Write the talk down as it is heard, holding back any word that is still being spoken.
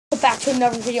back to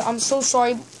another video. I'm so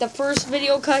sorry. The first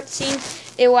video cutscene,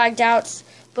 it lagged out.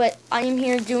 But I am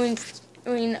here doing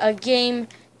a game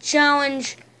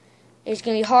challenge. It's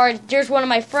going to be hard. There's one of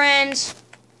my friends.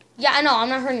 Yeah, I know. I'm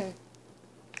not hurting.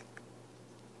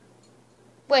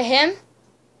 Wait, him?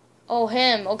 Oh,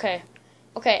 him. Okay.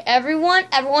 Okay, everyone,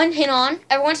 hang on.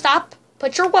 Everyone stop.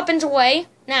 Put your weapons away.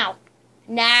 Now.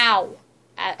 Now.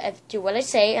 Do what I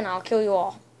say, and I'll kill you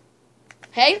all.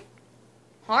 Hey?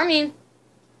 Harming.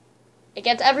 It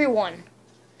gets everyone.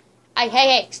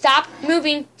 Hey, stop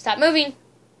moving. Stop moving.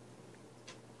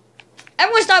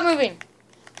 Everyone stop moving.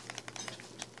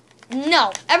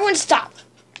 No, everyone stop.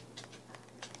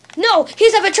 No,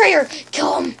 he's a betrayer.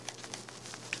 Kill him.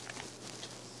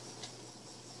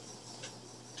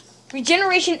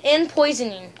 Regeneration and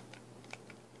poisoning.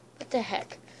 What the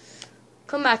heck?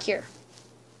 Come back here.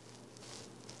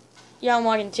 Yeah, I'm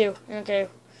walking too. Okay.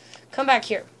 Come back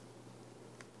here.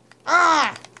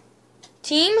 Ah!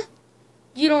 Team,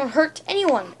 you don't hurt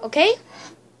anyone, okay?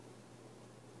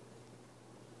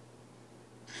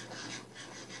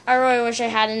 I really wish I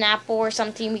had an apple or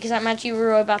something because I'm actually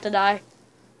really about to die.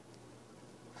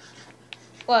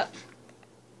 What?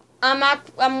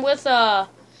 I'm with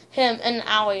him and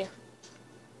Allie.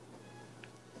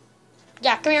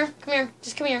 Yeah, come here,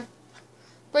 just come here.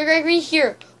 We're right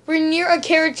here. We're near a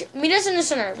carriage. Meet us in the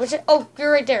center. Oh,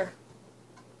 you're right there.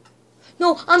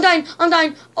 No, I'm dying.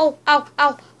 Oh,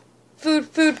 ow.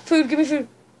 Food, give me food.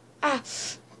 Ah.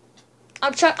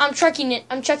 I'm checking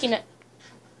it.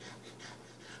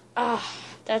 Ah,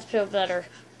 that feels better.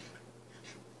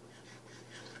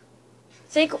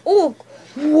 Oh,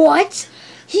 what?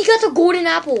 He got the golden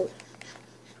apple.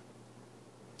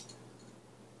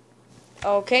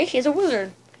 Okay, he's a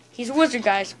wizard. He's a wizard,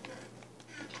 guys.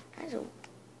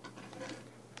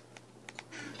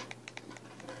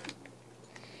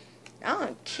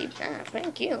 I'll keep that.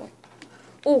 Thank you.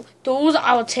 Oh, those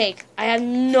I'll take. I have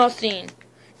nothing.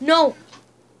 No.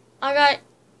 I got...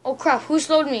 Oh, crap. Who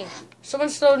slowed me? Someone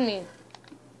slowed me.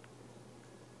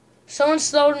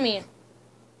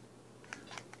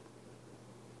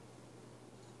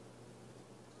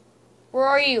 Where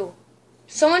are you?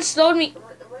 Someone slowed me.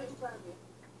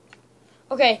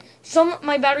 Okay.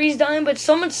 My battery's dying, but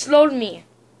someone slowed me.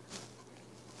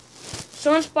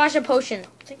 Someone splashed a potion.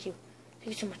 Thank you. Thank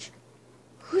you so much.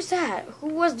 Who's that? Who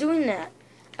was doing that?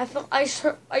 I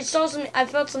saw something. I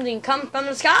felt something come from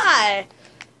the sky.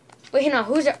 Wait, hang on.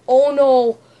 Who's that? Oh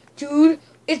no, dude!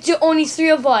 It's the only three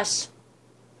of us.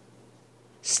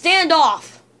 Stand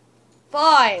off.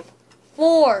 5,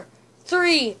 4,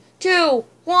 3, 2,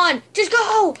 1. Just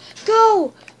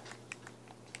go!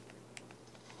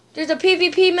 There's a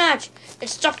PvP match.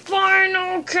 It's the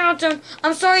final countdown.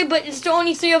 I'm sorry, but it's the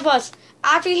only three of us.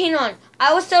 Actually, hang on.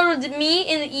 I will start with me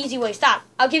in the easy way. Stop.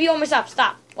 I'll give you all my stuff.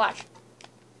 Stop. Watch.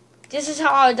 This is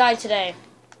how I die today.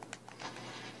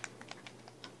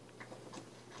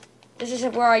 This is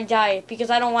where I die because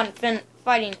I don't want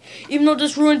fighting. Even though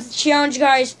this ruins the challenge,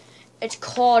 guys, it's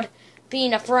called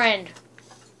being a friend.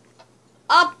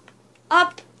 Up,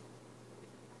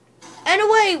 and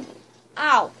away.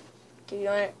 Ow. Keep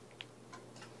doing it.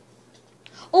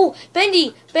 Oh,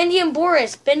 Bendy and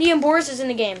Boris. Bendy and Boris is in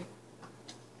the game.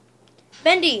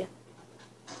 Bendy's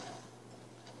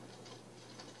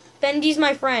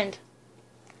my friend.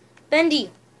 Bendy,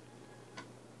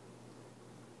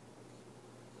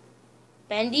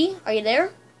 are you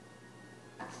there?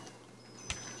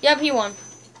 Yep, he won.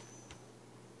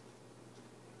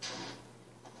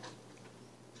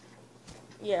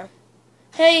 Yeah.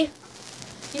 Hey,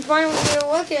 you finally made it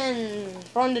looking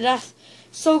from the death.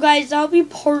 So guys, that'll be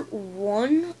part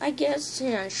 1, I guess.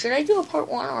 Yeah, should I do a part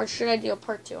 1 or should I do a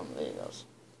part 2 on the videos?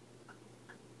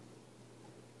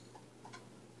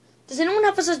 Does anyone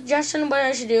have a suggestion what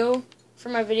I should do for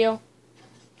my video?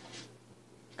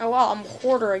 Oh wow, I'm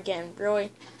hoarder again,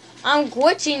 really. I'm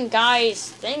glitching, guys.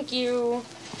 Thank you.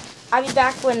 I'll be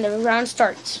back when the round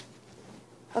starts.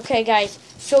 Okay, guys.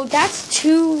 So that's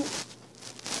 2.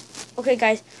 Okay,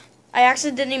 guys. I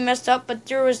accidentally messed up, but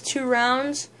there was 2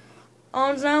 rounds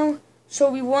on now. So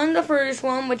we won the first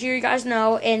one, which you guys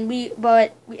know, and we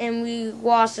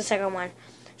lost the second one.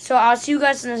 So I'll see you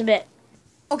guys in a bit.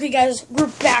 Okay, guys, we're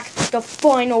back. The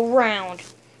final round.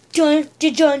 Dun.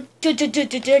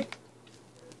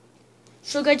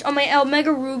 So, guys, on my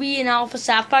Omega Ruby and Alpha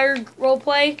Sapphire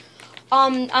roleplay,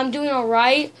 I'm doing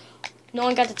alright. No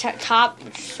one got the top,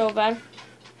 which is so bad.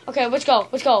 Okay, let's go.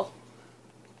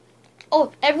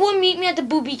 Oh, everyone meet me at the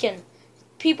Boo Beacon.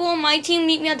 People on my team,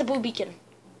 meet me at the Boo Beacon.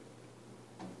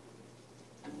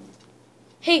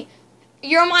 Hey,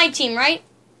 you're on my team, right?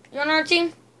 You're on our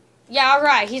team? Yeah,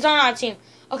 alright. He's on our team.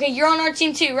 Okay, you're on our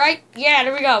team too, right? Yeah,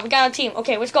 there we go. We got a team.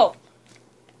 Okay, let's go.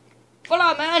 Full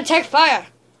out, man. Take fire.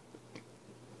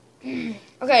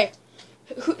 Okay.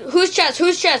 Whose chest?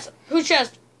 Whose chest? Whose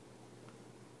chest?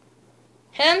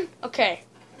 Him? Okay.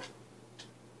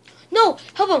 No!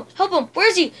 Help him! Help him! Where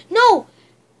is he? No!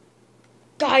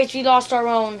 Guys, we lost our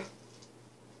own.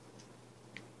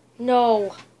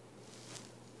 No.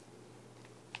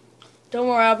 Don't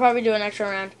worry, I'll probably do an extra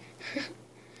round.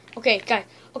 Okay, guys.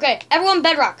 Okay, everyone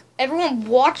bedrock. Everyone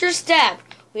watch your step.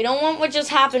 We don't want what just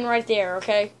happened right there,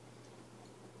 okay?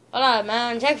 Hold on,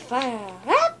 man. Take fire.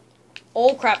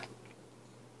 Oh, crap.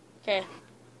 Okay.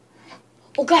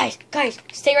 Oh, guys. Guys,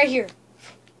 stay right here.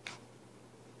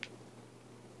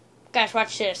 Guys,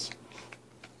 watch this.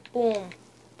 Boom.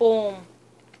 Boom.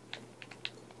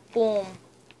 Boom.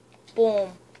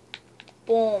 Boom.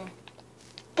 Boom.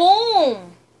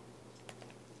 Boom.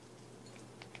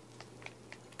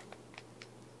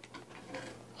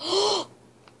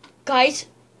 Guys.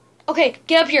 Okay,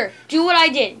 get up here. Do what I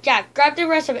did. Yeah, grab the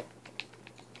rest of it.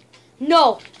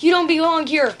 No, you don't belong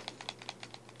here.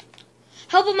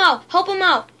 Help him out. Help him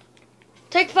out.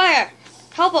 Take fire.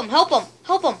 Help him. Help him.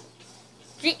 Help him.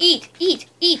 Eat. Eat.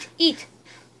 Eat. Eat.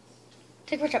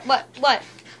 Take fire. What?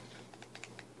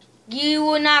 You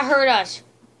will not hurt us.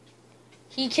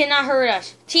 He cannot hurt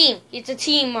us. Team. It's a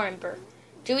team member.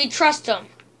 Do we trust him?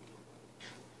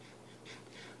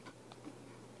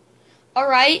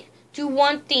 Alright. Do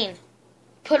one thing.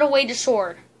 Put away the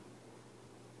sword.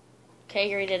 Okay,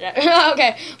 you already did that.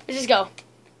 Okay, let's just go.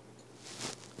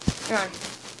 Come on.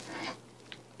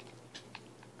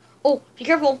 Oh, be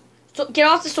careful. So, get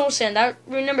off the soul sand.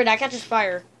 Remember, that catches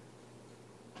fire.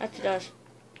 That it does.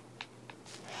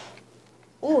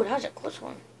 Oh, that was a close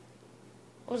one.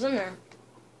 What was in there?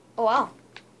 Oh, wow.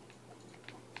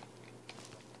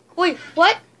 Wait,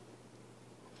 what?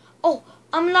 Oh,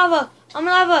 I'm lava. I'm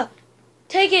lava.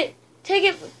 Take it. Take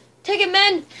it. Take it,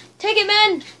 men. Take it,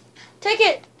 men. Take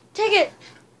it. Take it.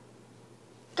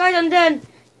 Guys, I'm dead.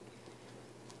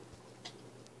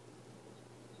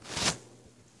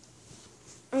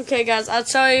 Okay, guys, I'll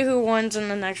tell you who wins in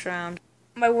the next round.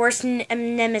 My worst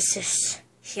nemesis.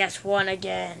 He has won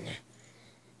again.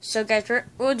 So, guys,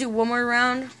 we'll do one more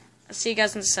round. I'll see you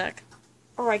guys in a sec.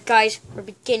 Alright, guys, we're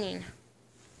beginning.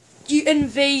 The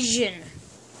invasion.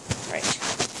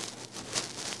 Right.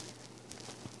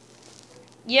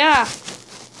 Yeah,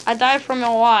 I died from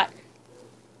a lot.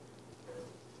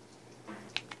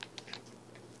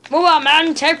 Move on,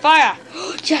 man. Take fire.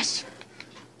 Yes.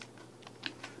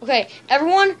 Okay,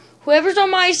 everyone, whoever's on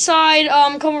my side,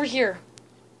 come over here.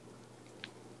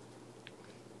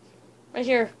 Right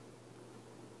here.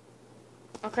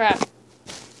 Oh, crap.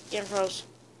 Getting froze.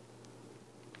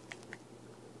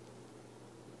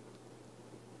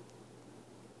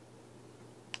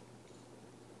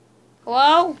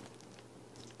 Hello?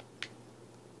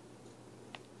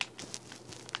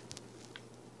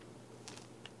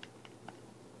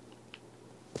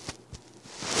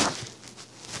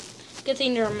 Good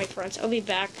thing you're my friends. I'll be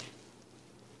back.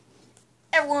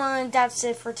 Everyone, that's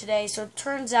it for today. So it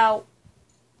turns out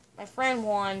my friend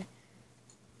won.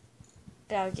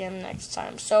 But I'll get him next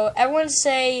time. So everyone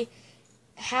say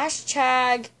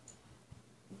hashtag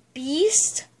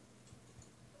Beast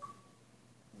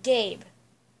Gabe.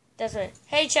 That's it.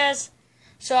 Hey, Chess.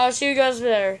 So I'll see you guys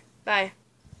later. Bye.